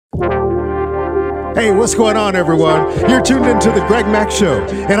Hey, what's going on, everyone? You're tuned into the Greg Mack Show,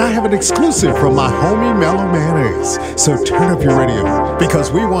 and I have an exclusive from my homie Mellow Man Ace. So turn up your radio,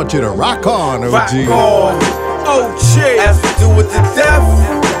 because we want you to rock on, OG. Rock on, OG, as we do with the death.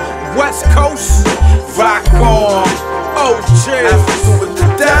 West Coast, rock on, OG, as we do with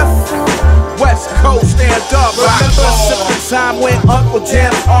the death. West Coast, stand up, rock on. The time when Uncle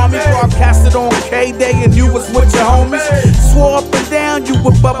Jam's army broadcasted on K-Day and you was with your homies. Swore up and down you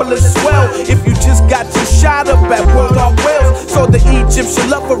would bubble as swell if you just got your shot up at World on Wheels. So the Egyptian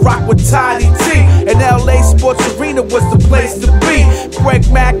lover rock with Tidy T, and LA Sports Arena was the place to be. Greg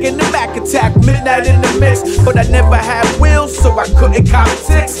Mack and the Mac Attack, midnight in the mix. But I never had wheels, so I couldn't cop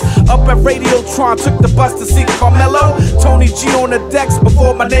ticks. Up at Radiotron, took the bus to see Carmelo. Tony G on the decks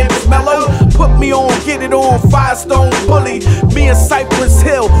before my name was Mellow. Put me on, get it on, Firestone Bully. Me and Cypress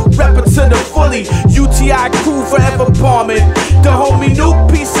Hill, reppin' to the fully. UTI crew forever bombing. The homie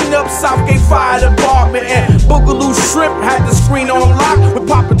Nuke piecing up Southgate Fire Department. And Boogaloo Shrimp had the screen on lock with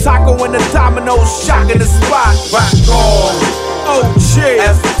Papa Taco and the Dominoes shocking the spot. Rock on, OG,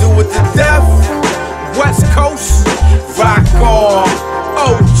 as we do with the death. West Coast, rock on,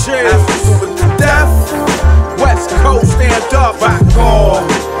 OG, as we do with the death. West Coast, stand up, rock on,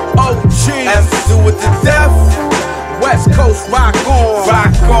 OG, as we do with the death. West Coast, rock on,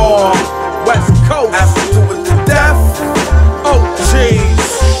 West Coast, as we do with the death.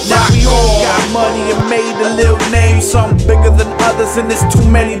 OGs, now we all got money and made a little name. Some bigger than others, and there's too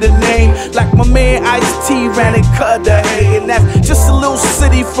many to name. Like my man Ice-T ran and cut the hay, and that's just a little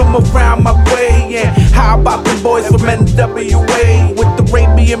city from around my way. And how about the boys from NWA with the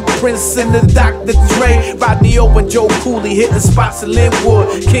Arabian Prince and the Dr. Dre, Rodney O and Joe Cooley hitting spots in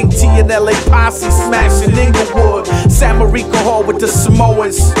Linwood, King T and LA Posse smashing Inglewood, San Marino Hall with the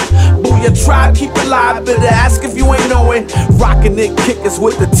Samoans. Booyah Tribe, keep it live, better ask if you ain't knowing. Rockin' it kickers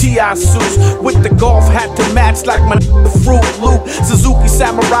with the T.I. suits, with the golf hat to match like my Fruit Loop. Suzuki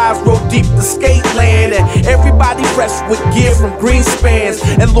Samurais roll deep the skate land, and everybody fresh with gear from Greenspans.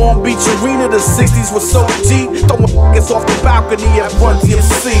 And Long Beach Arena, the 60s was so deep, throwing niggas off the balcony at Run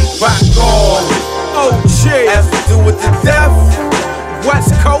DMC. Rock on, OG, as we do with the death.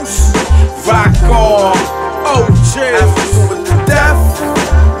 West Coast, rock on, OG, as we do with the death.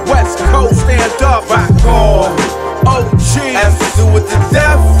 West Coast, stand up, rock on, OG, as we do with the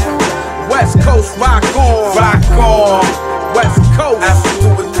death. West Coast, rock on, West Coast, as we do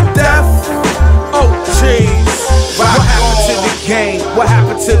with the death. OGs, what happened to the game? What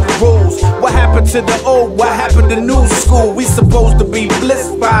happened to the rules? What happened to the old? What happened to new school? We supposed to be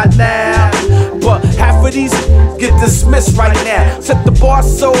blissed by now, but half of these get dismissed right now. Set the bar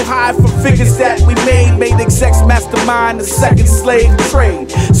so high for figures that we made execs mastermind the second slave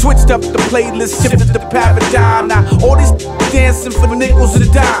trade. Switched up the playlist, shifted the paradigm. Now all these dancing for nickels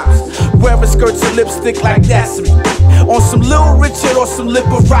and dimes, wearing skirts and lipstick like that's on some Lil Richard or some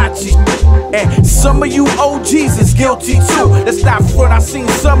Liberace. And some of you OGs is guilty too. That's not front, I seen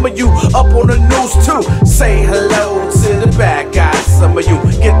some of you up on the news too. Say hello to the bad guys. Some of you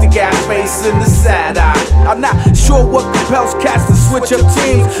get the gas face in the side eye. I'm not sure what compels cats to switch up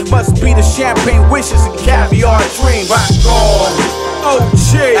teams. Must be the champagne wishes and caviar dreams. Rock on,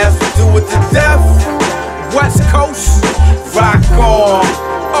 OG, as we do with the death. West Coast, rock on,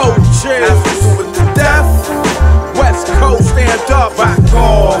 OG, as we do with the death. West Coast, stand up, rock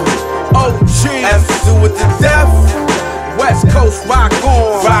on, OG, as we do with the death. West Coast, rock